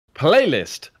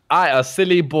Playlist. I a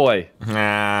silly boy. Nah.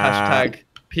 Hashtag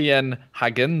PN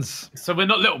Haggins. So we're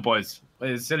not little boys.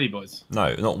 We're silly boys.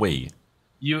 No, not we.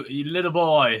 You little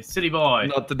boy, silly boy.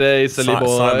 Not today, silly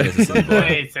boy. Simon is a silly boy.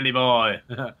 Hey, silly boy.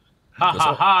 Ha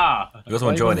ha ha. You got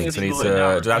someone joining, so we need boy to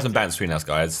now? just have some banter between us,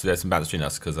 guys. There's some banter between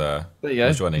us because There you go.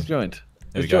 he's joining. He's joined. There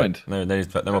we He's go. joined.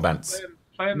 No more bants.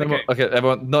 Playing No the more, game. okay,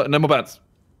 everyone. No more bats.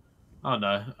 Oh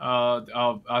no.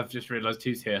 I've just realised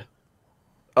who's here.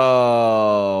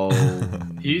 Oh.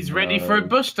 He's ready for a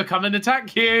bush to come and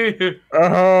attack you.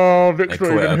 Oh, They Vic's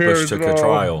call it a bush took a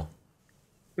trial.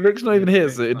 Vic's not even here.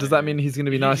 So does that mean he's going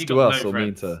to be He's nice usually to got us no or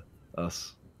mean friends. to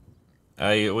us?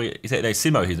 You say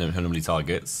Simo who normally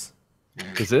targets.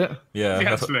 Is it? Yeah. Yeah, That's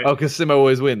what, absolutely. Oh, because Simo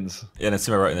always wins. yeah, and then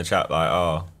Simo wrote in the chat like,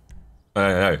 oh.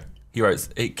 No. He wrote,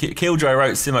 Killjoy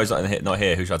wrote, Simo's not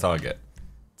here, who should I target?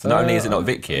 So not only is it not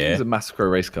Vic here. He's a Massacro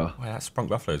race car. Wait, that Sprunk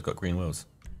Buffalo's got green wheels.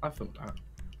 I thought that.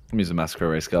 I'm using a Massacro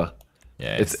race car.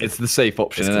 Yeah, It's the safe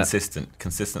option, it's isn't it?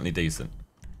 consistently decent.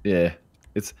 Yeah.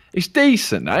 It's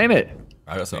decent, ain't it?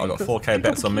 I got 4K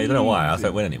bets on me. I don't know why. I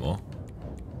don't win anymore.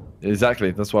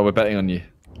 Exactly. That's why we're betting on you.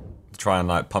 To try and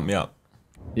like pump me up.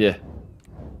 Yeah.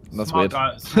 That's Smart weird.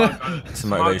 guy, smart guy, Some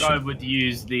smart motivation. guy would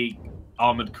use the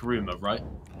armored Kuruma, right?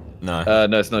 No.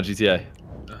 No, it's not GTA.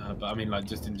 But I mean, like,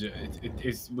 just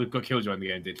we've got Killjoy in the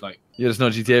game, dude. Like, Yeah, it's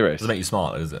not a GTA race. Doesn't make you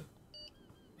smart, does it?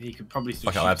 he could probably still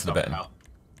Okay, I'll shoot add to the stuff betting. out.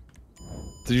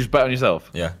 Did you just bet on yourself?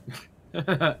 Yeah.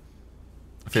 I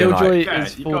feel Killjoy Yeah,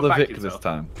 is you've for got the back Vic yourself. this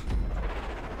time.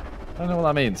 I don't know what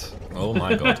that means. Oh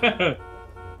my god.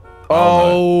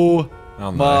 Oh, Oh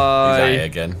no. My- He's at it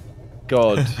again.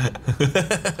 God.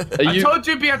 Are I you... told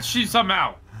you to be able to shoot something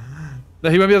out. No,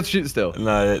 he won't be able to shoot still.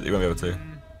 No, you won't be able to.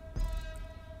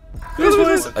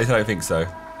 I don't think so.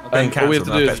 Ben all we have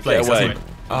to do is get away.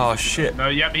 Oh shit. No,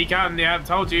 yep, he can. Yeah, I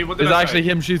told you. What did Is I that actually say?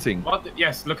 him shooting? What?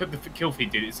 Yes, look at the kill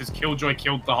feed, dude. It says Killjoy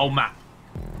killed the whole map.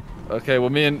 Okay, well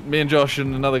me and Josh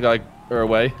and another guy are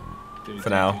away. For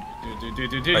now.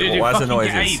 Dude, why is the fucking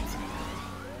noises? get aped.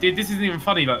 Dude, this isn't even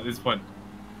funny like, at this point.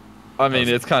 I mean,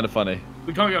 it's kind of funny.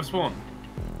 We can't get off spawn.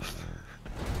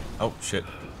 Oh shit.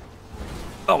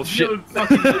 Oh shit! You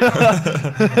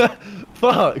fucking-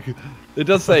 Fuck! It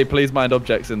does say please mind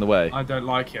objects in the way. I don't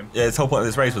like him. Yeah, the whole point of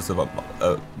this race was to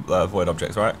avoid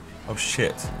objects, right? Oh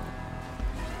shit.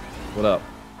 What up?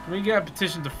 Can we get a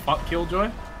petition to fuck Killjoy?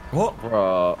 What?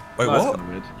 Bruh. Wait, That's what?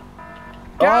 kinda weird.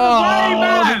 Get out of the way,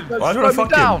 man! Don't Why do slow I me fuck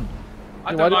him? down.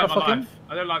 I Why don't do I like my fuck him? life.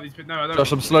 I don't like these people. No, I don't.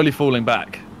 Josh, I'm slowly falling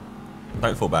back.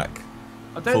 Don't fall back.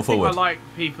 I fall don't think forward. I like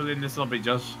people in this lobby,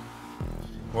 Josh.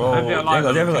 Whoa. I think I like you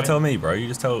them, haven't got okay? to tell me, bro.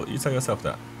 You tell yourself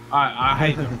that. I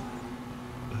hate them.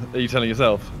 Are you telling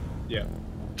yourself? Yeah.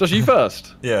 Josh, you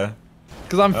first. Yeah.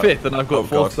 Because I'm fifth and I've got oh,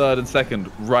 fourth, God. third, and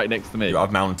second right next to me.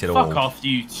 I've mounted all. Fuck off,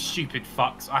 you stupid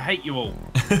fucks. I hate you all.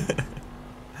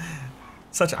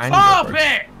 Such anger. Stop bro.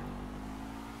 it!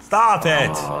 Stop it!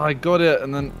 Oh, I got it,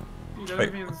 and then You don't Wait,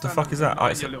 even what the understand fuck is that? what Oh,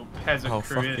 your it's a- little peasant oh,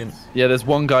 crew fucking- is. yeah, there's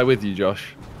one guy with you,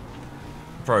 Josh.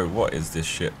 Bro, what is this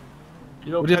shit?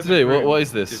 Your What do you have to peasant do? crew What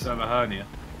is this? Just have a hernia.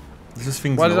 There's just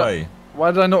things Why in the did I- way.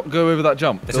 Why did I not go over that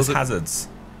jump? It's There was just a- hazards.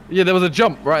 Yeah, there was a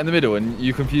jump right in the middle, and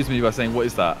you confused me by saying, "What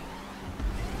is that?"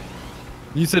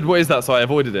 You said, "What is that?" So I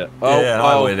avoided it. Yeah, and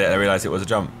I avoided it and I realised it was a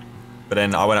jump. But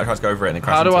then I went out, tried to go over it and then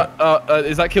crashed How do into I? it.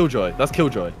 Is that Killjoy? That's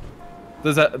Killjoy.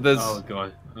 There's Oh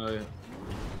god. Oh, yeah.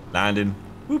 Landing.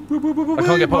 I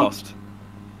can't get past.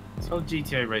 This whole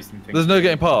GTA racing thing. There's no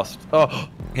getting past. Oh,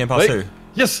 Getting past wait. who?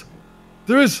 Yes,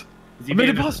 there is. Is he I made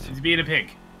being it past. Is he being a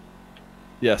pig?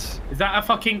 Yes. Is that a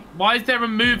fucking... Why is there a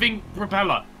moving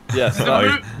propeller? Yes. Is it that-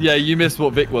 a yeah, you missed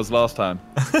what Vic was last time.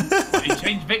 He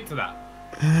changed Vic to that.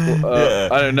 Yeah.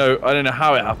 I don't know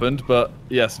how it happened, but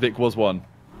yes, Vic was one.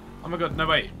 Oh my god, no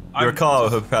wait. You're a car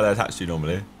with just, a propeller attached to you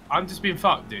normally. I'm just being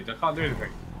fucked, dude. I can't do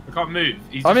anything. I can't move.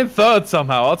 He's I'm in third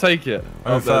somehow. I'll take it.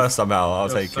 I'm Oh, first somehow, I'll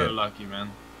you're take so it. lucky,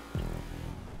 man.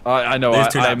 I know. There's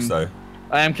 2 I'm, laps though.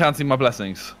 I am counting my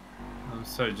blessings. I'm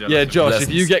so jealous. Yeah, of Josh, Blessings.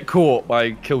 if you get caught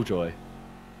by Killjoy,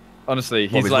 honestly,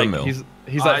 What, he's his like windmill?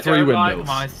 he's I like 3 don't windmills. like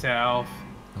myself.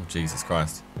 Oh Jesus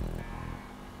Christ.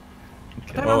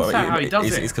 I don't understand how he does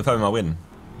he's, it. he's confirming my win.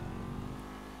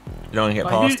 You don't want to get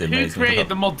Like, past him. who but he's gonna created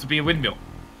the mod to be a windmill?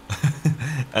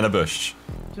 confirm- and a bush.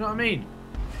 Do you know what I mean?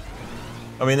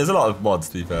 I mean, there's a lot of mods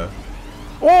to be fair.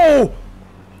 Oh!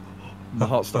 My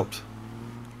heart stopped.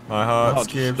 My heart Oh, just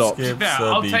skips, stop. skips Yeah, a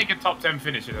I'll beat. take a top 10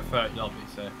 finish in a 30 lobby,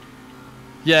 so...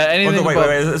 Yeah, Oh, anything no, wait, above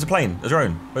there's a plane, a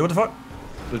drone. Wait, what the fuck?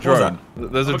 the What was drone.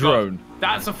 There's Oh a my God. drone.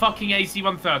 That's a fucking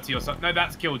AC-130 or something. No,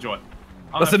 that's Killjoy.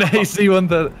 Oh, That's no, an fuck off.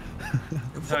 AC-130.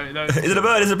 No. Is it a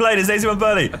bird? Is it a plane? Is it AC-1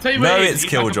 birdie? I'll tell you what No, it is. it's He's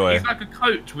Killjoy. Like he's like a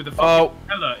coach with a Oh. fucking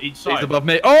propeller each He's side. above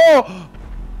me. Oh!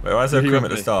 Wait, why is there a He Krim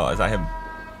went at the for me. start? Is that him?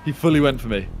 He fully went for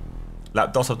me.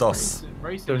 Lap dos of dos.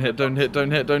 Don't hit, don't hit,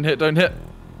 don't hit, don't hit, don't hit.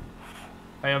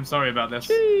 Hey, I'm sorry about this.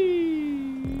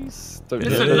 Jeez. Don't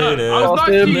Listen, hit. look, I was Past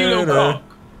like him. you, little cock.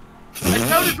 I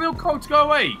told this little cock to go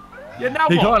away. Yeah, now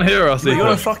He what? can't hear us. You either.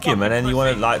 want to fuck him and then you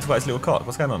want to like talk about his little cock.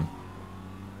 What's going on?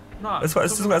 No, Let's talk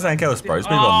about something else, bro. Let's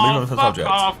move on. Move on to the subject.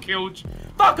 Fuck off, Kilge.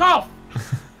 Fuck off!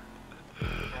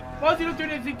 Why is he not doing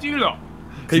anything to you lot?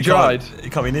 He tried. He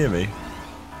can't be near me.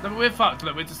 No, but we're fucked.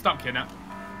 Look, we're just stuck here now.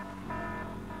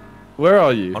 Where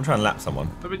are you? I'm trying to lap someone.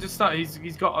 Look, we're just stuck. He's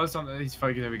got us on. He's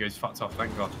focused. There we go. He's fucked off.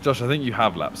 Thank God. Josh, I think you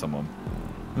have lapped someone.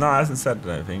 No, I hasn't said.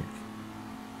 I don't think.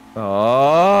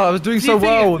 Oh, I was doing so The thing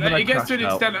well. is, And then I it gets to an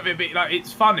crashed out. extent of it being like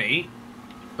it's funny,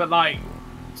 but like,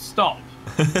 stop.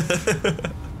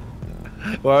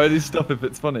 Why would he stop if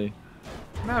it's funny?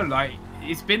 No, like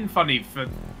it's been funny for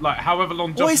like however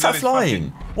long. What is that flying?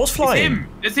 What's flying?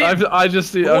 It's him. I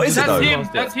just see. What is it, That's though? him.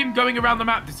 That's him going around the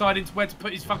map, deciding where to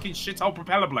put his fucking shithole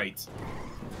propeller blades.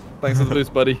 Thanks for the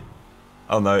boost, buddy.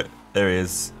 Oh no, there he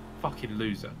is. Fucking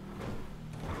loser.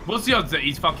 What's the odds that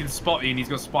he's fucking spotty and he's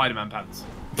got Spider-Man pants?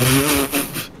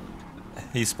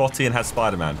 He's spotty and has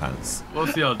Spider-Man pants.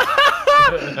 What's the odds?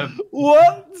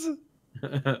 What?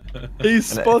 He's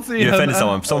spotty. You offended and-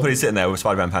 someone. Somebody's sitting there with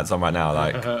Spider-Man pants on right now,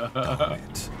 like.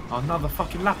 Another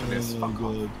fucking lap of this. Fuck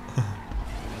off.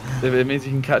 It means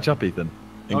you can catch up, Ethan.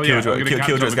 And Oh, yeah, I'm gonna catch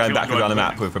Killjoy's up going with backwards Killjoy on the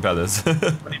map next. with propellers.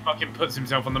 When he fucking puts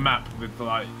himself on the map with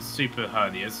like super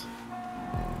hernias.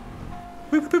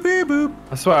 Boop, boop, boop, boop.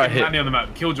 I swear I hit. Andy on the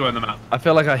map. Killjoy on the map. I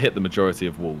feel like I hit the majority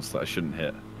of walls that I shouldn't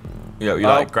hit. You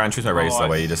like Gran Turismo Racer I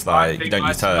where you just I like you think don't I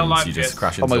use smell turns, like you just this.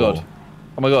 crash Oh into my the god. wall.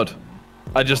 Oh my god.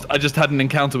 I just had an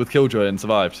encounter with Killjoy and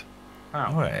survived.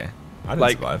 How? Oh, yeah. I didn't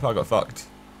Like- survive. I got fucked.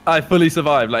 I fully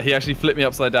survived. Like he actually flipped me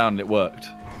upside down and it worked.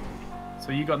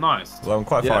 So you got nice. Well, I'm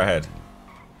quite far Yeah. ahead.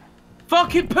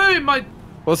 Fucking poo in my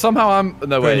Well, somehow I'm.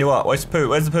 No Pooing wait. you up. Where's the poo?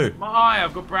 Where's the poo? eye.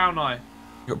 I've got brown eye.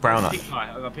 You got brown eye. Pink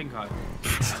eye. I've got pink eye.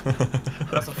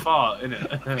 That's a fart, isn't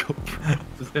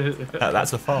it?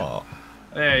 That's a fart.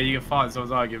 Yeah, you can fart in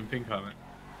someone's eye, give him pink eye, mate.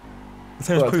 The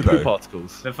same as Well, poo it's poo though.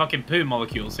 particles. They're fucking poo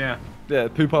molecules, yeah. Yeah,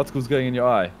 poo particles going in your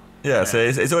eye. Yeah, so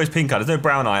it's always pink eye. There's no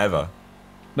brown eye ever.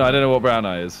 No, I don't know what brown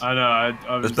eye is. I know.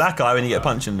 I was There's black eye when you get a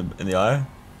punch in the eye,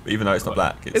 but even though it's not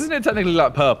black, it's Isn't it technically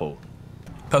like purple?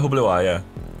 purple blue eye. Yeah.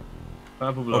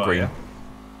 purple blue Or eye, green. yeah.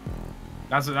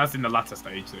 That's in the latter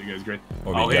stage that it goes green.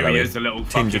 Or Oh, here he yellowy. is, a little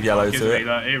Tinge of fucking yellow fuck, to isn't it. he?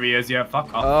 Look, here he is, yeah,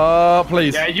 fuck off. Oh,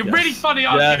 please. Yeah, you're Yes. really funny,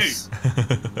 aren't Yes.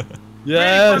 you?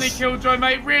 Yes. Really funny, Killjoy,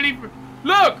 mate. Really.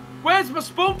 Look, where's my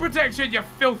spawn protection, you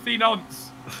filthy nonce?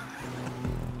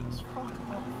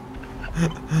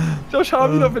 Josh, how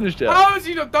have you not finished yet? How has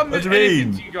he not done What this do you anything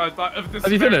mean? to you guys? Like, of the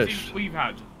Have you severities finished? we've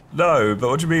had. No, but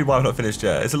what do you mean? Why I'm not finished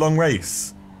yet? It's a long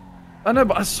race. I know,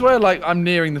 but I swear, like, I'm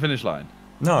nearing the finish line.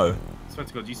 No, I swear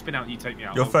to God, you spin out, you take me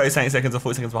out. you're 30 seconds or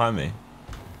 40 seconds behind me.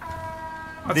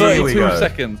 I There thought- we 32 go.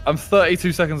 seconds. I'm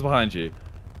 32 seconds behind you.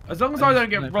 As long as I don't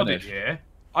get No rodded finish. here,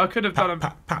 I could have done a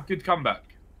Pat, pat. good comeback.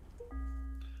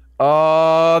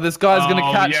 Oh, this guy's gonna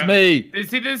Oh, catch yeah. me.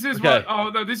 See, this is Okay. what. Oh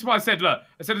no, this is why I said. Look,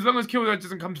 I said as long as Killjoy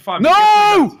doesn't come to find me.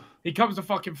 No! He comes to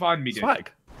fucking find me, dude. Swag.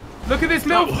 Look at this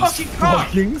little fucking car.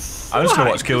 Fucking I'm just gonna swag.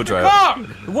 watch Killjoy. Fuck!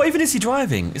 What even is he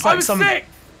driving? It's I like was some. sick.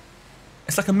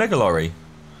 It's like a mega lorry.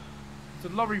 It's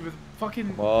a lorry with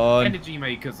fucking on. energy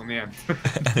makers on the end.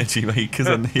 Energy makers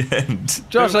on the end.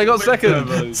 Josh, I got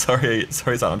second. Sorry,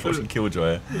 Sam. I'm just watching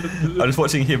Killjoy. I'm just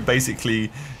watching him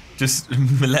basically just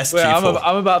molest Wait, people.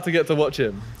 I'm about to get to watch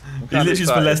him. I'm He's kinda literally just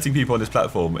excited. molesting people on this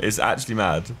platform. It's actually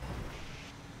mad.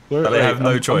 Where- But they wait, have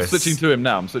no I'm choice. switching to him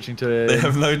now. I'm switching to him. They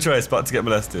have no choice but to get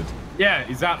molested. Yeah,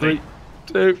 exactly.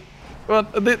 3, 2, 1.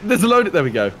 There's a load. There we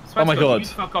go. Swear Oh my to God, god. you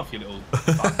fuck off, you little.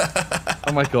 Fuck.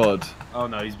 Oh my god. Oh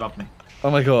no, he's above me.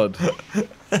 Oh my god.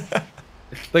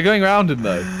 They're going around him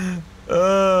though.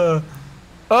 Uh,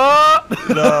 Oh!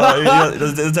 no, he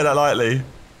doesn't take that lightly.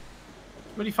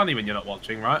 It's really funny when you're not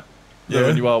watching, right? Yeah,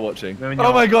 when you are watching. When you Oh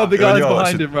are my god, the watching. When guy's you are behind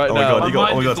watching. him right Oh my now. God, My you got-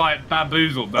 mind oh my is God. like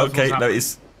bamboozled. That's Okay, what's no, happening.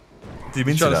 it's. Do you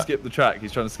mean He's to trying to that? skip the track.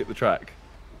 He's trying to skip the track.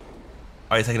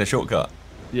 Are you taking a shortcut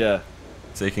Yeah.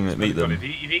 so you can Oh meet God, them? if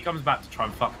he comes back to try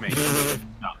and fuck me,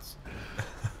 nuts.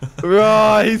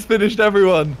 Right, he's finished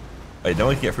everyone. Wait, no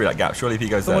one can get through that gap. Surely if he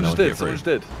goes Someone there, just no one did. can Someone get just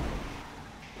through. did.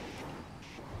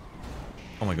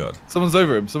 Oh my god. Someone's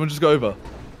over him. Someone just got over.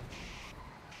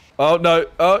 Oh no.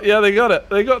 Oh yeah, they got it.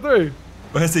 They got through.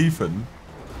 Where's Ethan?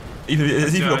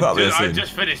 Has Ethan got put up there I soon?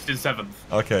 just finished in 7th.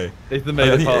 Okay. Ethan made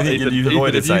it I part. think Ethan, you've Ethan,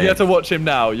 avoided if you saying get it. to watch him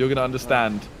now, you're gonna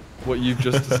understand what you've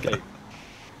just escaped.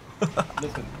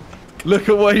 Listen. Look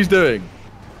at what he's doing.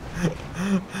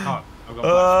 Oh, I've got black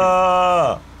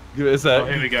Ah! Give it a sec. Oh,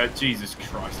 here we go. Jesus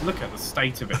Christ. Look at the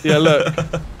state of it. Yeah, look.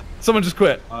 Someone just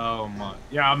quit. Oh my.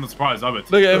 Yeah, I'm not surprised. I would.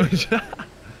 Look at him.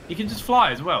 He can just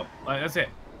fly as well. Like, that's it.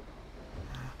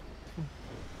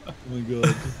 Oh my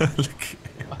god.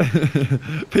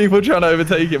 People trying to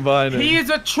overtake him behind him. He is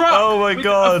a truck. Oh my with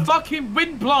god. a fucking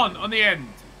wind plant on the end.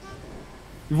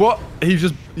 What? He's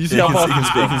just. You see He how can,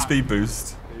 fast he can speed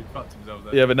boost. He fucked himself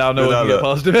there. Yeah, but now no one can get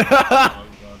past him.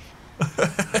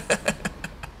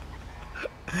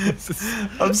 Oh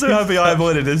god. I'm so happy I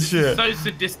avoided this shit. So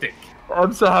sadistic.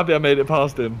 I'm so happy I made it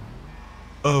past him.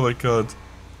 Oh my god.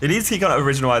 It needs to keep kind of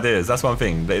original ideas. That's one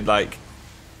thing. Like,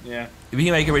 Yeah. if you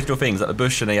can make original things, like the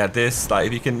bush and they had this, like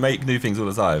if you can make new things all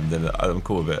the time, then I'm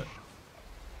cool with it.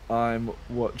 I'm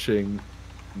watching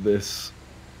this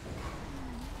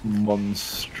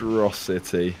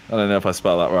monstrosity. I don't know if I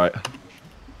spelled that right.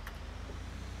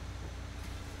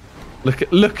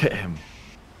 Look at him.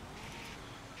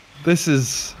 This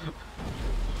is.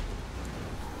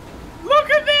 Look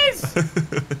at this!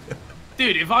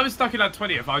 Dude, if I was stuck in that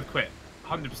 20th, I'd quit.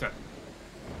 100%.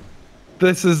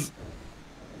 This is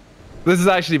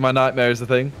actually my nightmare, is the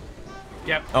thing.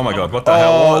 Yep. Oh my god, what the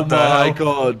hell? What the my hell?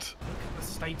 god. The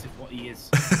state of what he is.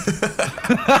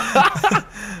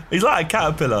 He's like a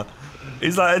caterpillar.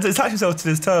 He's like attached himself to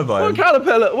this turbine. What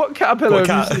caterpillar? What caterpillar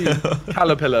have you seen?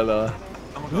 Caterpillar.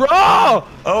 Raw!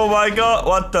 Oh my god,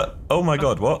 what the? Oh my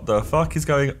god, what the fuck is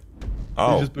going? He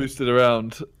Oh. just boosted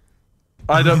around.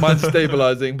 I don't mind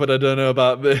stabilizing, but I don't know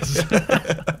about this.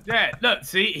 Yeah, look,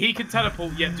 see, he can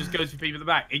teleport, yet just goes for people in the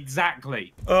back.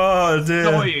 Exactly. Oh dear.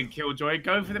 Annoying, Killjoy.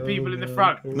 Go for the people in the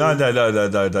front. No. What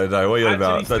are you on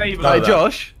about? Actually Don't- stabilise. Hey, that.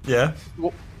 Josh, Yeah.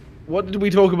 what did we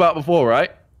talk about before,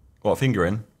 right? What,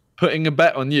 fingering? Putting a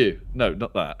bet on you. No,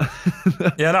 not that.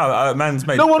 Yeah, no, man's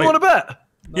made. No one wait. won a bet.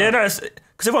 Yeah, no,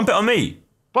 because everyone bet on me.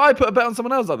 But I put a bet on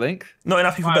someone else, I think. Not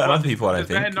enough people bet on other people, I don't Does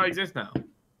betting think. not exist now?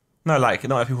 No, like,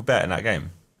 not enough people bet in that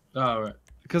game. Oh, right.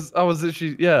 Because I was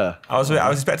literally, yeah. I was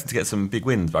expecting to get some big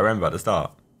wins, but I remember at the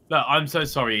start. Look, I'm so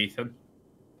sorry, Ethan.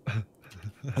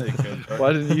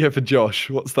 Why didn't you go for Josh?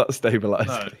 What's that stabilizing?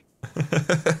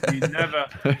 No. You never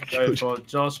go for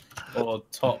Josh or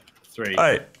top 3.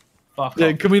 Hey, Fuck Yeah,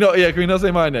 off. can we not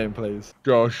say my name, please?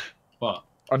 Josh. What?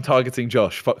 I'm targeting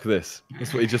Josh. Fuck this.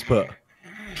 That's what he just put.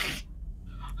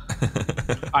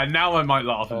 Now I might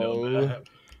laugh a little bit.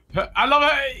 I love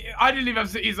it. I didn't even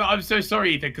have to. He's like, I'm so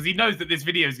sorry, Ethan, because he knows that this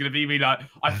video is going to be me like,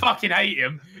 I fucking hate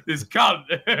him. This cunt.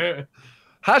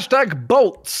 Hashtag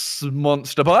bolts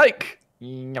monster bike.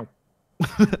 what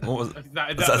was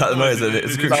That is that the noise? The That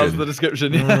was description? the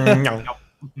description. Yeah.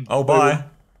 Oh, bye.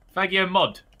 Faggio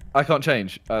mod. I can't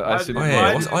change. I assume Oh, it's yeah,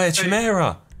 mine. what's, oh, yeah,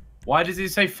 Chimera. Why does it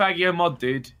say Faggio mod,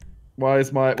 dude? Why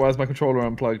is my controller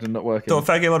unplugged and not working? So,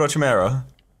 Faggy Mod or Chimera?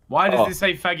 Why does it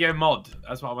say Faggio mod?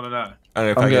 That's what I want to know.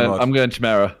 I'm going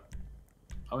Chimera.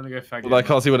 I'm going to go Faggio But I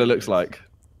can't see what it looks like.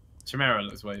 Chimera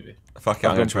looks wavy. Fuck it,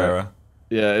 I'm going Chimera.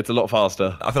 Yeah, it's a lot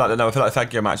faster. I feel like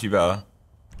Faggy might be better.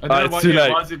 I don't know it's why, too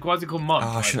late. why is it called mod? Oh,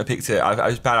 I shouldn't have picked it. It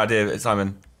was a bad idea,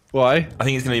 Simon. Why? I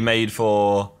think it's going to be made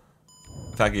for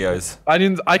Faggios.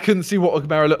 I couldn't see what a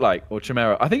Chimera looked like, or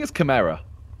Chimera. I think it's Chimera.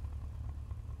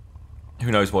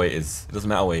 Who knows what it is? It doesn't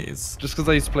matter what it is. Just because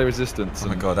I used to play Resistance. Oh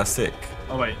my god, that's sick.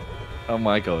 Oh wait, Oh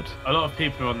my god. a lot of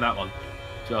people are on that one.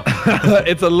 Just.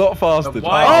 It's a lot faster.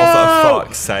 Why- Oh, for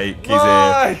fuck's sake, he's here.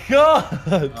 My god!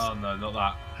 Oh no, not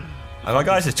that. Oh, my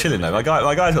guy's just chilling though. My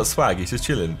guy's got swag. He's just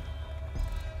chilling.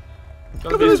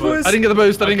 Look at this one. I didn't get the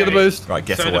boost. I didn't get the Okay. boost. Right,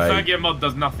 get So away. the Faggio mod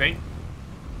does nothing.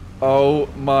 Oh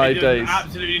my It does days.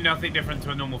 absolutely nothing different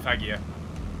to a normal Faggio.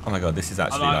 Oh my god, this is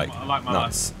actually I like like my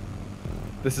nuts.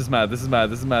 This is mad. This is mad.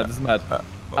 This is mad. This is mad.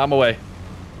 I'm away.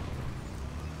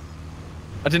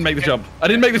 I didn't make the jump. I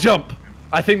didn't make the jump.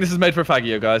 I think this is made for a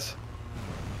Faggio, guys.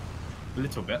 A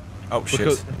little bit. Oh shit.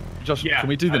 Because, Josh, Yeah. can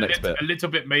we do the next bit? A little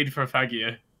bit made for a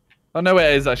Faggio. Oh no,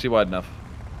 it is actually wide enough.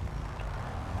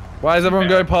 Why is everyone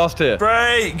going past here?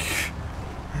 Break!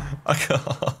 I can't.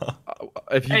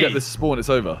 If you Hey. get this spawn, it's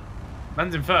over.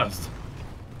 Man's in first.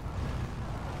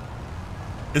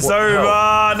 It's What the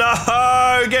over!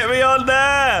 No! Get me on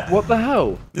there! What the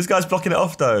hell? This guy's blocking it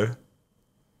off though.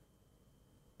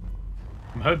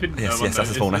 I'm hoping Yes, no one yes, that's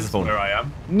a spawn, notices that's a spawn. where I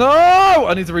am. No!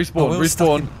 I need to respawn. Oh, we're stuck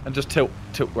Respawn in- and just tilt.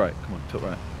 Tilt right. Come on, tilt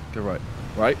right. Go right.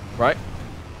 Right. Right.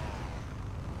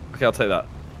 Okay, I'll take that.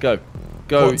 Go.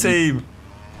 Go. What team?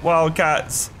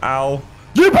 Wildcats. Ow.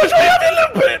 You push me up,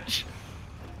 you little bitch!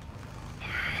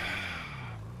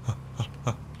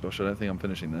 Josh, I don't think I'm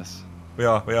finishing this. We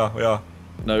are.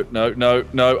 No, no, no,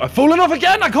 no. I've fallen off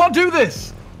again! I can't do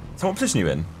this! So what position are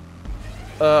you in?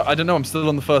 I don't know. I'm still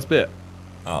on the first bit.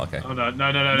 Oh, okay. Oh, no.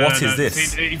 What is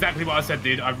this? See, exactly what I said,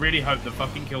 dude. I really hope the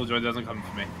fucking Killjoy doesn't come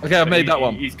for me. Okay, I've made that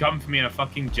one. He's come for me in a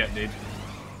fucking jet, dude.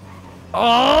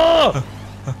 Oh!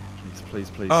 Please.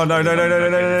 Oh,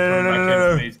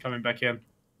 no. He's coming back in.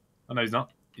 Oh, no, he's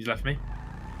not. He's left me.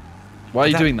 Why are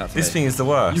you doing that to This me? thing is the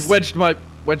worst. You've wedged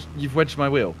my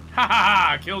wheel. Ha ha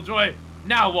ha! Killjoy!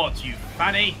 Now what, you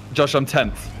fanny? Josh, I'm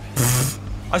 10th.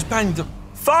 I just banged the...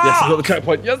 Fuck! Yes, I got the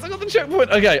checkpoint. Yes, I got the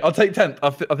checkpoint. Okay, I'll take 10th.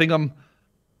 I think I'm...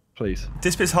 Please.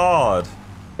 This bit's hard.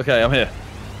 Okay, I'm here.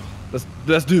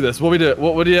 Let's do this. What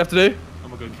do you have to do? Oh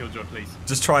my god, Killjoy, please.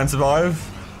 Just try and survive.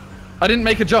 I didn't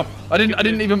make a jump. I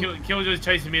didn't even... Killjoy's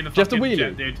chasing me in the Do you have to fucking wheelie?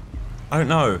 jet, dude. I don't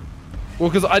know. Well,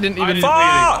 because I didn't even...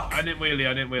 Fuck! I didn't wheelie.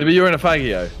 Yeah, but you're in a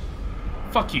Faggio.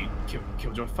 Fuck you,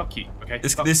 Killjoy. Fuck you. Okay.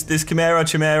 This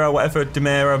Chimera, whatever,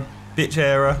 Demera, bitch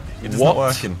era, it's not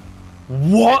working.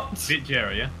 What? Bitch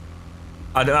era, yeah.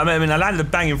 I mean, I landed a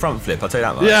banging front flip. I'll tell you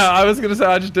that much. Yeah, I was gonna say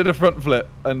I just did a front flip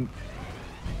and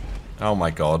Oh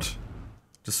my god.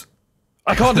 Just.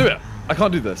 I can't do it. I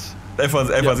can't do this. Everyone's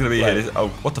gonna be here. Oh,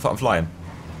 what the fuck? I'm flying.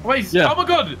 Wait. Yeah. Oh my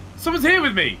god. Someone's here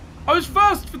with me. I was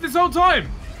first for this whole time.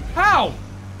 How?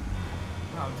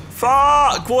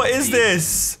 Fuck! What is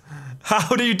this?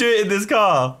 How do you do it in this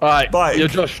car? All right. Bike. Yeah,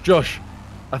 Josh.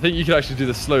 I think you can actually do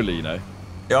this slowly. You know.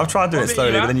 Yeah, I've tried doing it What bit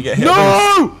slowly, you but at? then you get hit.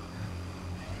 No!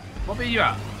 What bit are you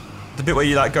at? The bit where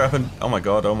you like go up and oh my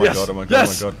god, oh my Yes. god, oh my god,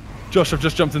 Yes. oh my god. Josh, I've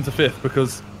just jumped into 5th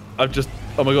because I've just.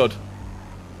 Oh my god.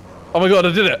 Oh my god,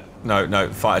 I did it. No,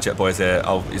 fighter jet boys here.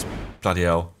 Oh, he's bloody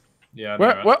hell. Yeah. I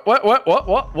know, Where? right?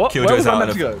 What? Where Killjoy's was I out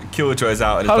meant in to a go? Killjoy's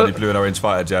out in his How bloody did- blue and orange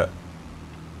fighter jet.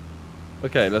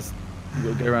 Okay, let's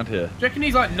go around here. Do you reckon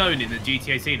he's like known in the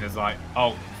GTA scene as like,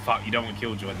 oh fuck, you don't want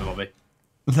Killjoy in the lobby?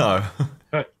 No.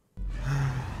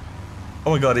 Oh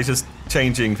my god, he's just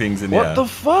changing things in the air. What the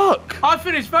fuck? I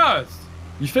finished first.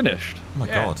 You finished? Oh my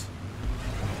Yeah. god.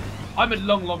 I'm a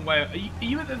long way. Are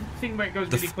you at the thing where it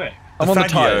goes really quick? I'm on the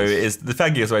tires. The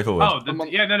Faggio's the way forward. Oh,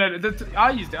 yeah, no.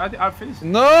 I used it. I finished it.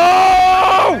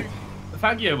 No! The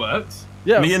Faggio works.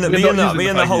 Yeah. me and we're not the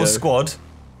using whole Faggio. squad.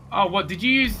 Oh, what did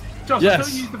you use? Josh, Yes. I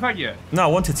thought you used the Faggio. No, I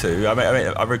wanted to.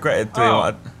 I regretted doing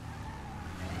what I...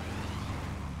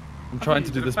 I'm trying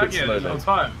to do this bit slowly. All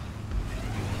time.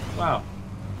 Wow.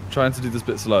 Trying to do this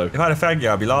bit slow. If I had a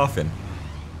Faggio, I'd be laughing.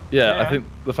 Yeah, I Yeah. think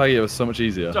the Faggio was so much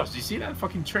easier. Josh, did you see that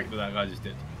fucking trick that guy just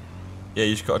did? Yeah,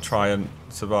 you just gotta try and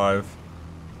survive.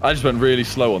 I just went really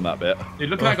slow on that bit. Dude,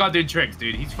 look at that guy doing tricks,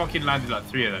 dude. He's fucking landed like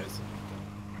 3 of those.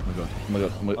 Oh my god. Oh my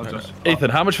god. Oh my god. Oh, Josh. Ethan,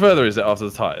 how much further is it after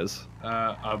the tyres?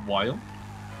 A while.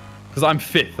 Because I'm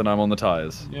 5th and I'm on the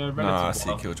tyres. Yeah, relative. No, I see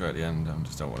while. Killjoy at the end. I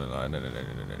just don't want to lie. No.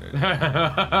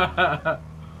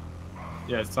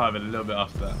 Yeah, it's time a little bit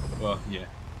after that. Well, yeah.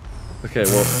 Okay,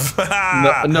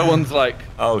 well, no one's like,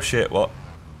 Oh shit! What?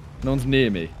 no one's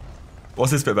near me.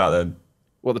 What's this bit about then?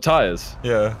 What, the tyres?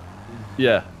 Yeah.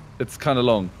 Yeah, it's kind of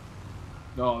long.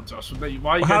 No, Josh, why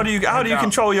are you How do you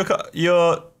control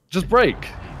your Just brake.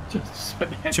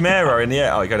 Chimera in the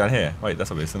air? Oh, you go down here. Wait, that's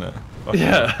obvious, isn't it? Fuck.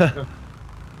 Yeah.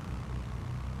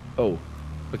 Oh.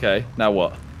 Okay, now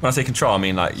what? When I say control, I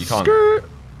mean like you can't. Skirt.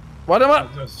 Why don't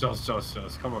I?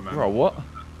 Josh, come on, man. Bro, what?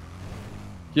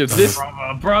 Yo, this.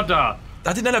 Brother. I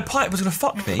didn't know that pipe was gonna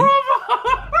fuck me.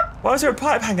 Why was there a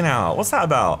pipe hanging out? What's that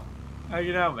about?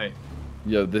 Hanging out, mate.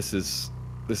 Yo, this is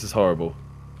horrible.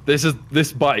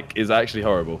 This bike is actually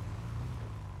horrible.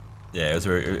 Yeah, it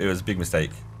was a big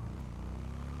mistake.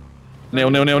 Neil.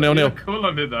 Cool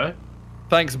on it though.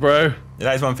 Thanks, bro. Yeah,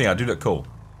 that is one thing. I do look cool.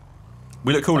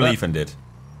 We look cooler than Ethan did.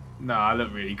 No, I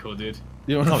look really cool, dude.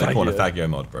 You I don't can't want look to on a Faggio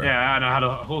mod, bro. Yeah, and I had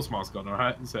a horse mask on,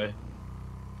 alright? So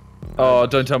Oh,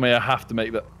 don't tell me I have to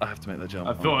make that. I have to make that jump.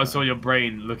 I thought I saw your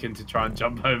brain looking to try and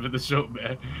jump over the short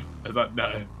bit. I was like,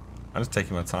 no. I'm just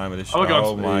taking my time with this shit. Oh my god.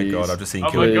 Oh my Please. god, I've just seen Oh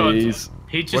my Killjoy. god. Please.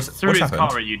 He just What's threw his happened?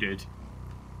 car at you, dude.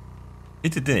 He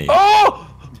did, didn't he? Oh!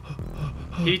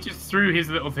 He just threw his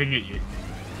little thing at you.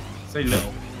 Say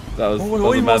little. That was. What that was a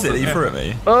was it mad that you thing. threw at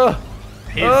me?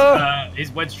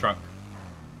 His wedge truck.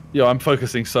 Yo, I'm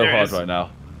focusing so There it hard is. right now.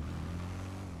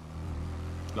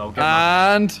 Lol, get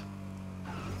my- And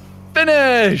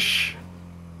finish.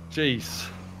 Jeez,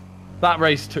 that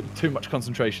race took too much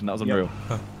concentration. That was unreal.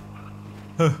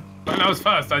 When I was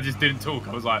first, I just didn't talk.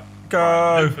 I was like,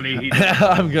 Go. hopefully he,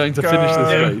 I'm going to finish this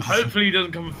yeah, race. hopefully he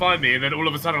doesn't come and find me. And then all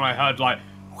of a sudden I heard like,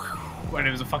 when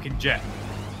it was a fucking jet.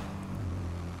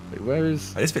 Wait, where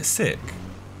is? This bit's sick.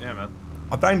 Yeah, man.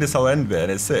 I banged this whole end bit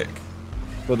and it's sick.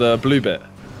 Well, the blue bit.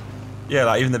 Yeah,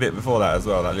 like even the bit before that as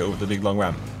well, the big long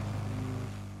ramp.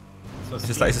 So It's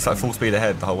just like full speed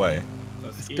ahead the whole way.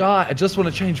 Guy, I just want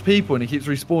to change people, and he keeps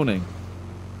respawning.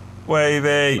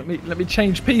 Wavy. Let me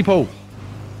change people.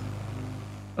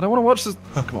 I don't want to watch this.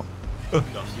 Oh, come on.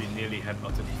 Gosh, you nearly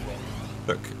headbutted before.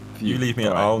 Look, you leave me.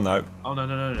 Oh no. Oh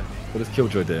no. What is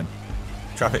Killjoy doing?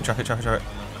 Traffic.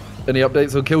 Any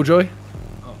updates on Killjoy?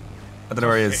 I don't know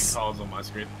where he is. Cars on my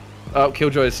screen. Oh,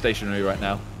 Killjoy is stationary right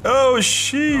now. Oh,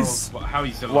 jeez. Oh, how are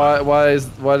you still alive?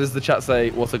 Why does the chat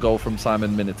say what a goal from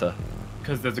Simon Miniter?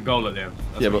 Because there's a goal at the end.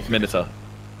 That's Yeah, what but Miniter.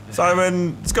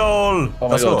 Simon, goal! Oh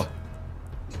my god.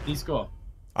 He scored.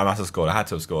 I must have scored. I had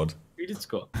to have scored. He did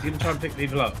score. He's gonna try and pick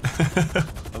people up.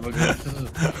 Oh my god.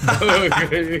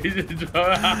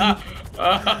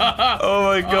 Oh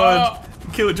my god.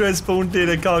 Killjoy spawned in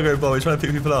a cargo bomb. He's trying to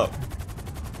pick people up.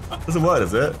 Doesn't work,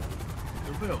 does it?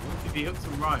 It will. If he hooks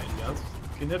them right, he does.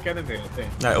 You can hook anything, I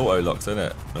think. No, it auto locks, doesn't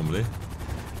it? Normally.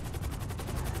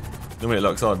 Normally it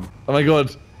locks on. Oh my god.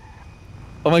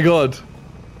 Oh my god.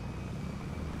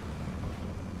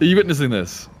 Are you witnessing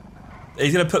this?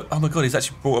 He's gonna put. Oh my god, he's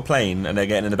actually brought a plane and they're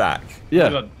getting in the back. Yeah. Oh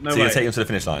god, no So way. you're gonna take him to the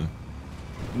finish line.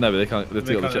 No, but they can't. They've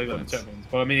They got the can't- they got the checkpoints.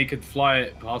 checkpoints. Well, I mean, he could fly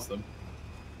it past them.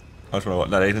 I just wanna.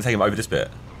 No, they're gonna take him over this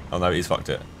bit. Oh no, he's fucked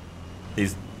it.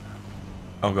 He's.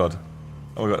 Oh god.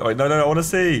 Oh my god. Wait, no, I wanna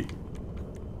see.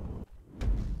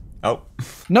 Oh.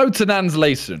 No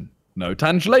translation. No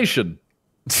translation.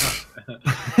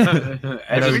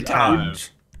 Every time.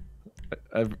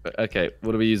 Okay,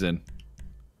 what are we using?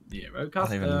 Yeah, I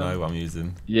don't even know what I'm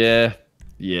using. Yeah,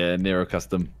 Nero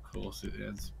Custom. Of course it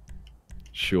is.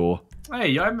 Sure.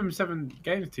 Hey, I remember 7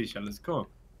 games t-shirt. Let's go.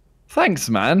 Thanks,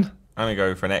 man. I'm gonna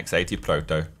go for an X80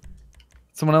 Proto.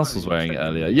 Someone else was wearing it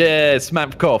earlier. Yeah,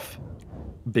 Smapkoff.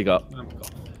 Big up.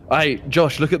 Hey,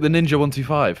 Josh, look at the Ninja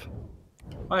 125.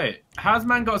 Wait, how's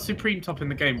man got a Supreme top in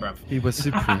the game, bruv? He was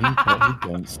Supreme, but he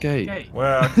don't skate. Okay.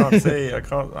 Well, I can't see. I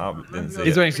can't. Oh, didn't see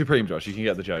He's it. wearing Supreme, Josh. You can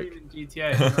get the joke. Supreme in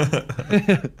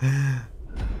GTA.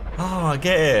 Oh, I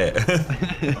get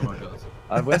it. Oh my god.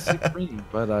 I wear Supreme,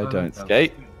 but I don't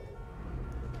skate.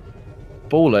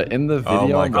 Baller in the video. Oh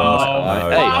my god. Oh, No,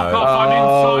 hey. fuck off, I'm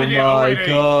inside it my already.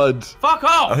 god. Fuck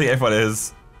off! I think everyone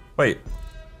is. Wait.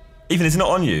 Ethan, it's not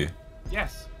on you.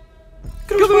 Yes.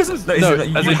 No, No, Ethan,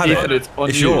 as you in had Ethan, it. it's on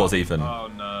you. yours, Ethan. Oh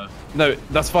no. No,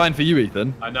 that's fine for you,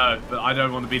 Ethan. I know, but I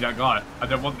don't want to be that guy. I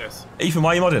don't want this. Ethan, why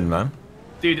are you modding, man?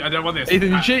 Dude, I don't want this.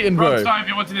 Ethan, you're cheating, bro. Rockstar, if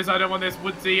you're watching this, I don't want this.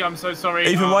 Woodsy, I'm so sorry.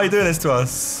 Ethan, why are you doing this to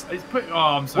us?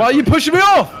 I'm so Why are you pushing me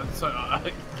off? I'm so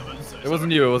It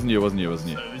wasn't you, it wasn't you, it wasn't you, it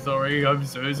wasn't you. So sorry, I'm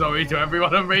so sorry to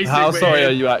everyone I'm racing How with sorry here.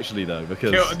 are you actually, though?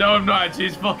 Because... No, I'm not actually.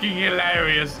 It's fucking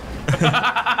hilarious.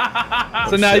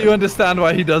 So now you understand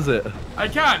why he does it. I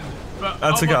can, but...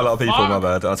 I took out a lot of people, my fuck?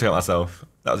 bad. I took out myself.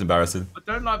 That was embarrassing. I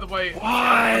don't like the way...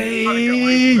 Why?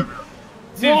 See, the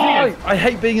thing Why? is, I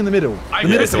hate being in the middle. I The get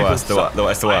middle It's the people worst. suck.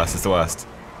 It's the worst. It's the worst.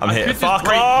 I'm I here. could just Fuck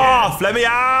break off! here. Let me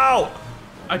out!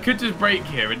 I could just break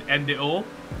here and end it all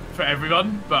for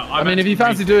everyone, but I mean, if you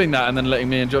fancy doing that and then letting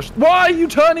me and Josh... Why are you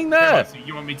turning there? So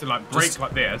you want me to like break Just-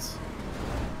 like this?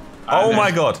 Oh and my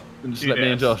then god. And just do let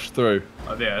me and this. Josh through.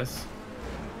 Like this.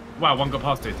 Wow, one got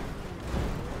past it.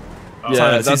 Yeah,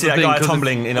 Simon, that's so you see the that thing, guy 'cause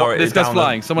tumbling it's- in our This guy's down the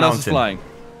flying. Someone else is mountain? flying.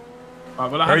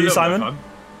 Right, well, I Where had are a you, little bit of Simon?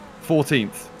 fun.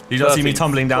 14th. You just see me 13th,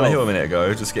 tumbling down the hill a 12th. minute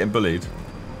ago, just getting bullied.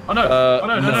 Oh no! Uh, Oh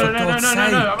no! no, No! for No! No! God's No! No!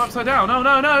 sake. No! I'm upside down! No!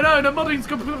 No! No! No! The modding's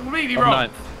completely I'm wrong.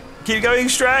 9th. Keep going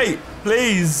straight,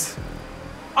 please.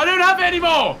 I don't have it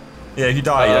anymore. Yeah, if you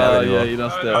die, you don't have it Yeah, anymore. you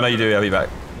lost Oh, it. Oh no, you do. I'll be back.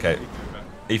 Okay.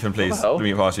 Ethan, please. hell? Let me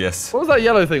get past you, yes. What was that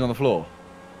yellow thing on the floor?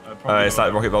 It's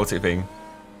like Rocket Baltic thing.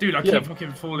 Dude, I Yeah, keep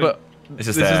fucking falling. But It's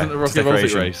just this there. isn't a It's Rocket Baltic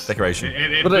decoration. race.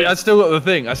 Decoration. But I still got the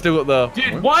thing. I still got the...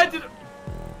 Dude, why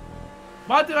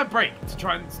did I break to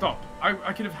try and stop? I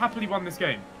could have happily won this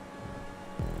game.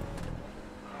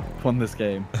 Won this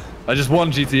game. I just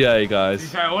won GTA,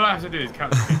 guys. Okay, all I have to do is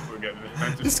catch the people again.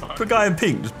 And This just guy in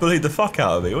pink just bullied the fuck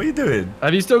out of me. What are you doing?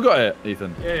 Have you still got it,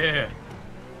 Ethan? Yeah.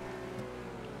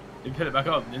 You put it back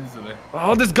on instantly.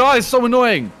 Oh, this guy is so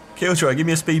annoying. Killjoy, give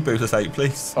me a speed boost or something,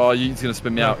 please. Oh, he's going to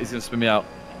spin me out. He's going to spin me out.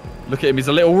 Look at him. He's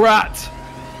a little rat.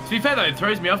 To be fair though, it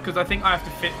throws me off because I think I have to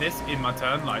fit this in my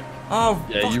turn. Like, Oh,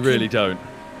 Yeah, fucking you really don't.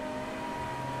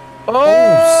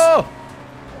 Oh!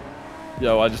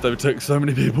 Yo, I just overtook so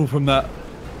many people from that.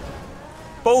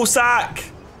 ball sack.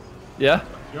 Yeah?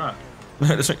 you're right. oh,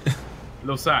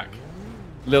 Little sack.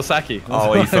 Lil Saki.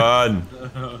 Ethan.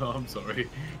 I'm sorry.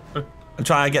 I'm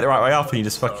trying to get the right way up and you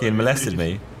just fucking molested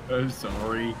me. I'm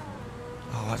sorry.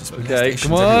 Oh, I just Okay, molestations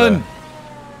come on. everywhere.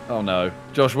 Oh no.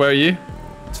 Josh, where are you?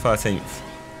 It's 13th.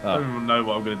 I don't even know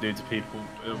what I'm gonna do to people.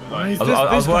 Why is Like,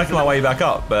 I was this working my way back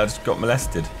up, but I just got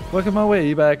molested. Working my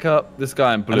way back up. This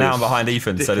guy in blue. And now I'm behind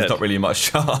Ethan, so there's Dickhead. not really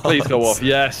much chance. Please go off.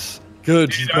 Yes.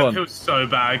 Good. dude, Come I on. feel so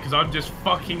bad because I'm just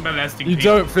fucking molesting You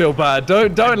people. don't feel bad.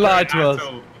 Don't lie to At us.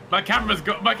 all. My camera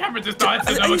just died,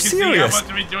 so no one can see how much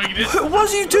I'm enjoying this. What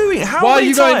was you doing? How Why are many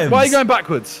you times? going? Why are you going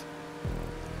backwards?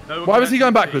 Why was he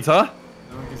going backwards, huh?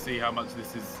 No one can see how much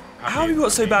this is. How have you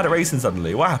got so bad at racing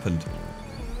suddenly? What happened?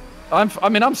 I'm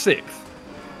 6th.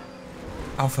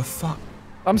 Oh, for fuck.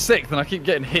 I'm 6th, and I keep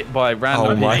getting hit by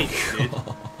random. Oh my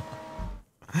god.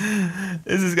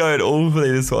 This is going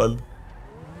awfully, this one.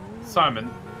 Simon,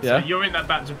 Yeah? so you're in that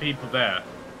batch of people there.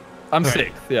 I'm Okay.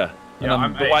 6th, yeah. And Yeah, I'm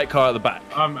I'm the 8th. white car at the back.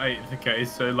 I'm 8th, okay,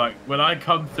 so like, when I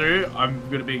come through, I'm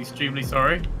gonna be extremely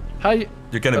sorry. How you...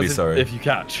 You're gonna be sorry. If you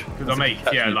catch. Because I'm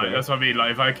 8th, yeah, like, that's what I mean,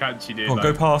 like, if I catch you, dude. Come on,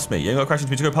 like, go past me. You ain't got to crash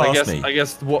into me to go past me. I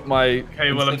guess what my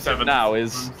okay, well, I'm incentive 7th. now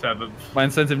is... I'm 7th. My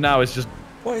incentive now is just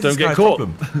What is don't this get guy's caught.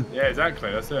 problem? Yeah,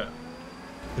 exactly, that's it.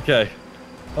 Okay.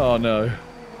 Oh no.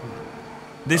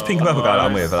 This pink and purple guy that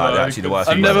I'm with are like, actually the worst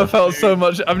I've people never ever. felt so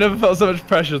much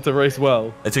pressure to race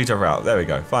well. They took each other out. There we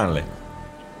go. Finally.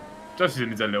 Josh is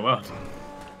in his own little world.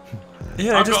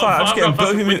 Yeah, I've just got- like I've got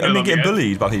fucking I'm windmill on getting the edge.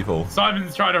 bullied by people.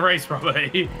 Simon's trying to race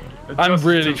properly. I'm Josh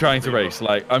really just- trying to race.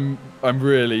 Like I'm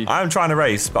really. I'm trying to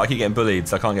race, but I keep getting bullied,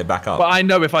 so I can't get back up. But I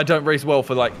know if I don't race well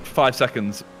for like 5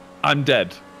 seconds, I'm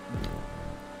dead.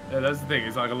 Yeah, that's the thing.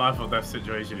 It's like a life or death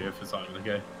situation here for Simon.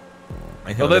 Okay.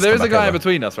 Although there is a guy in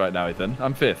between us right now, Ethan.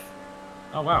 I'm 5th.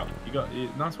 Oh wow,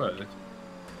 nice work.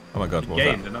 Oh my god, what was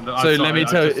Gained that? another. So I'm let me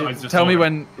sorry, tell I just tell saw me him.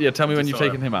 when tell me when Just you've saw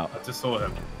taken him out. I just saw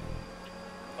him.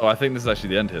 Oh, I think this is actually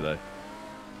the end here though.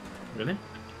 Really?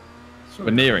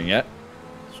 We're nearing it.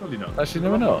 Surely not. Actually,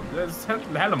 no, we're not. There's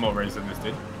hella more races than this,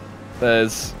 dude.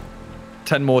 There's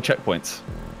 10 more checkpoints.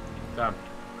 Damn.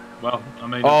 Well, I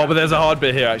mean. Oh, but there's a hard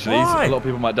bit here actually. Why? A lot of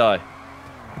people might die.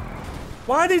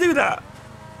 Why did he do that?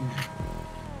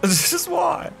 It's just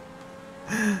why.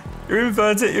 You're in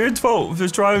 13th, you're in 12th.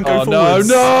 Just try and go Oh forwards.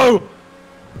 no!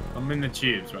 I'm in the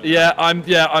tubes right Yeah,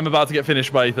 I'm about to get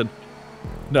finished by Ethan.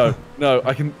 No,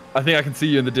 I think I can see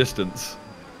you in the distance.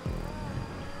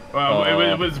 now. Well, Oh.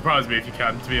 it would surprise me if you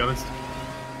can, to be honest.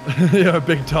 You're a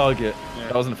big target. Yeah.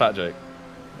 That wasn't a fat joke.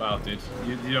 Wow, dude.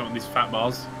 You don't want these fat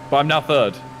bars. But I'm now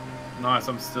 3rd. Nice,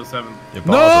 I'm still 7th. Your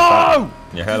bars are No!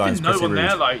 fat. Your There's hairline's been no pretty one rude.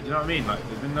 there, like, you know what I mean? Like,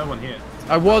 there's been no one here.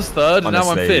 I was 3rd, and now I'm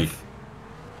Honestly. 5th.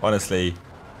 Honestly.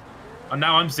 And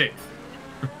now I'm 6th.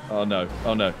 Oh no!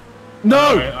 Oh no! No!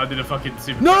 Alright, I did a fucking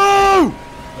super. No!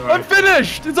 I'm Alright.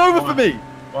 finished. It's over for me.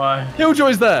 Why?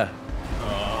 Killjoy's there.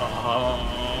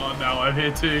 Oh, now I'm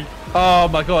here too. Oh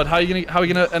my god! How are you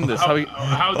gonna end this? How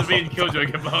do me and Killjoy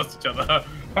get past each other?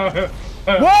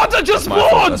 What? I just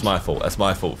won! That's my fault. That's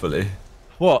my fault, fully.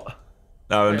 What?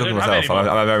 No, I'm Yeah, talking to don't have myself.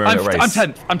 I'm very I'm at race.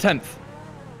 10th. I'm 10th.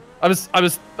 I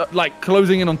was like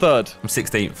closing in on 3rd. I'm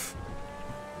 16th.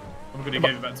 I'm gonna give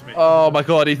it back to me. Oh my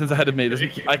god! Ethan's ahead of me.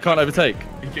 I can't overtake.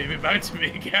 He gave it back to me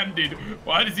again, dude.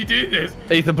 Why does he do this?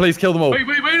 Ethan, please kill them all. Wait,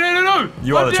 no.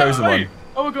 You are the chosen wait. one.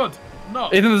 Oh my god, no.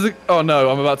 Ethan, oh no!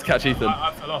 I'm about to catch Ethan.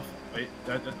 I fell off. Wait,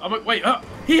 wait.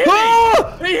 He hit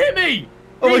Ah! me. He hit me.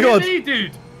 Oh my god. He hit me,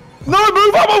 dude. No,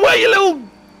 move out my way, you little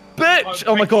bitch!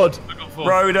 Oh my god! I got 4th.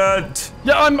 Rodent.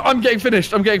 Yeah, I'm getting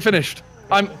finished. I'm getting finished.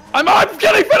 I'm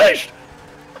getting finished.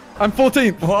 I'm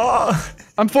 14th. What?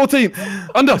 I'm 14th.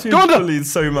 Under. I'm Go under. bullied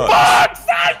so much. Fuck's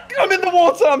sake! I'm in the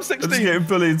water. I'm I'm just 16th. getting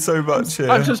bullied so much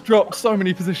here. I've just dropped so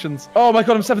many positions. Oh my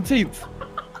god, I'm 17th.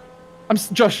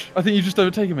 Josh, I think you've just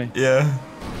overtaken me. Yeah.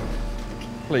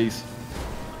 Please.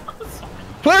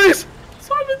 Please!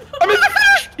 Simon. I'm in the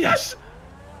finish! Yes!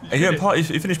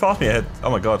 You finished past me ahead. Oh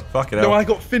my god. Fucking hell. No, I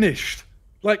got finished.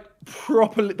 Like,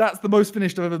 properly. That's the most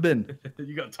finished I've ever been.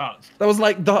 You got touched. That was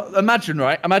like, imagine,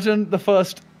 right? Imagine the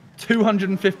first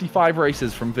 255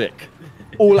 races from Vic.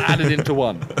 All added into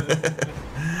one.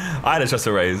 I had a just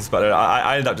a raise, but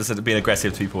I ended up just being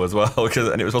aggressive to people as well,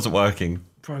 and it wasn't working.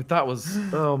 Bro, that was...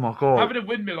 Oh my god. Having a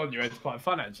windmill on your head is quite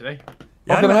fun, actually.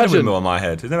 Yeah, I can never had a imagine. windmill on my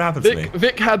head. It never happened to me.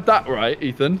 Vic had that, right,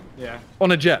 Ethan? Yeah.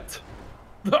 On a jet.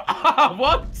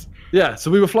 What? Yeah,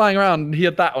 so we were flying around and he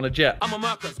had that on a jet. I'm a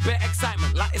Mercus, bare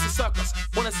excitement, like it's a circus.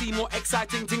 Wanna see more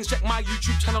exciting things? Check my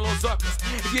YouTube channel or Zerkaa.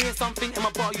 If you hear something in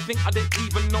my bar you think I didn't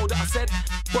even know that I said,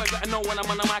 boy, better know when I'm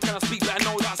on the mic and I speak, better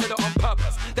know that I said it on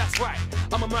purpose. That's right,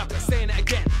 I'm a Mercus, saying it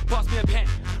again. Pass me a pen.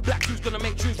 Black shoes gonna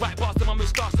make tunes right past them. My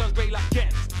moustache turns